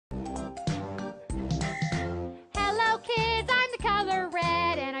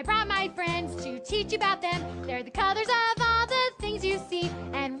teach you about them. They're the colors of all the things you see.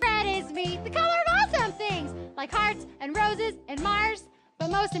 And red is me, the color of awesome things, like hearts and roses and Mars. But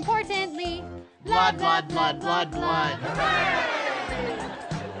most importantly, blood, blood, blood, blood, blood.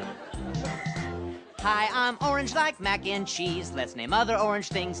 Hi, I'm orange like mac and cheese. Let's name other orange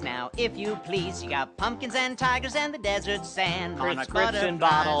things now, if you please. You got pumpkins and tigers and the desert sand. Fritz Monarch Gripson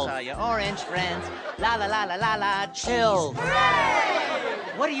butterflies bottle. are your orange friends. La la la la la la, cheese. Chill.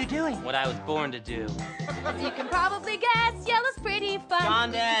 What are you doing? What I was born to do. As you can probably guess, yellow's pretty fun.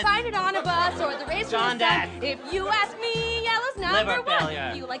 Jaundice. You can find it on a bus or the race to the sun. Jaundice. If you ask me, yellow's number Liver one. failure.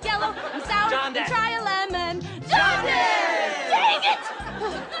 If you like yellow and sour, then Jaundice. try a lemon. Jaundice! Dang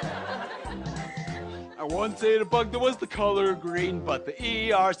it! I once ate a bug that was the color green, but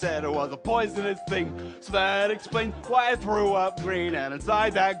the ER said it was a poisonous thing. So that explains why I threw up green, and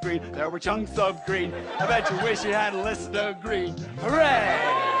inside that green, there were chunks of green. I bet you wish you had listened to green. Hooray!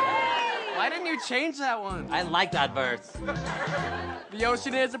 Why didn't you change that one? I like that verse. The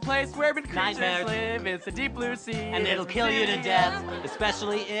ocean is a place where creatures Nightmares. live. It's a deep blue sea. And it'll kill you to death,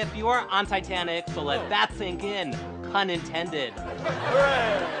 especially if you are on Titanic, so let that sink in. Pun intended.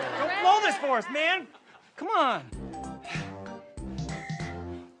 Hooray! Don't blow this for us, man! Come on!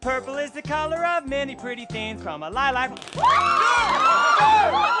 Purple is the color of many pretty things from a lilac.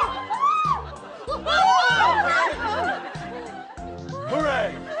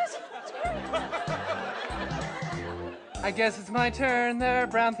 Hooray! I guess it's my turn. There are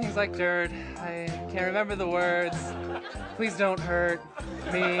brown things like dirt. I can't remember the words. Please don't hurt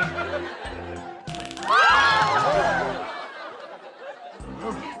me.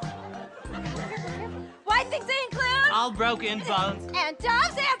 White things include All broken bones and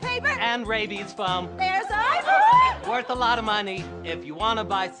Dove sandpaper. and rabies foam. There's ivory. Worth a lot of money. If you want to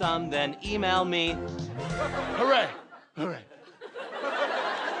buy some, then email me. Hooray! Hooray!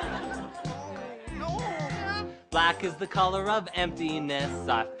 Black is the color of emptiness.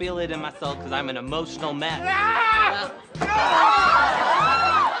 I feel it in my soul because I'm an emotional mess.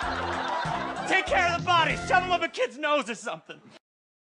 Take care of the bodies. Shove them up a kid's nose or something.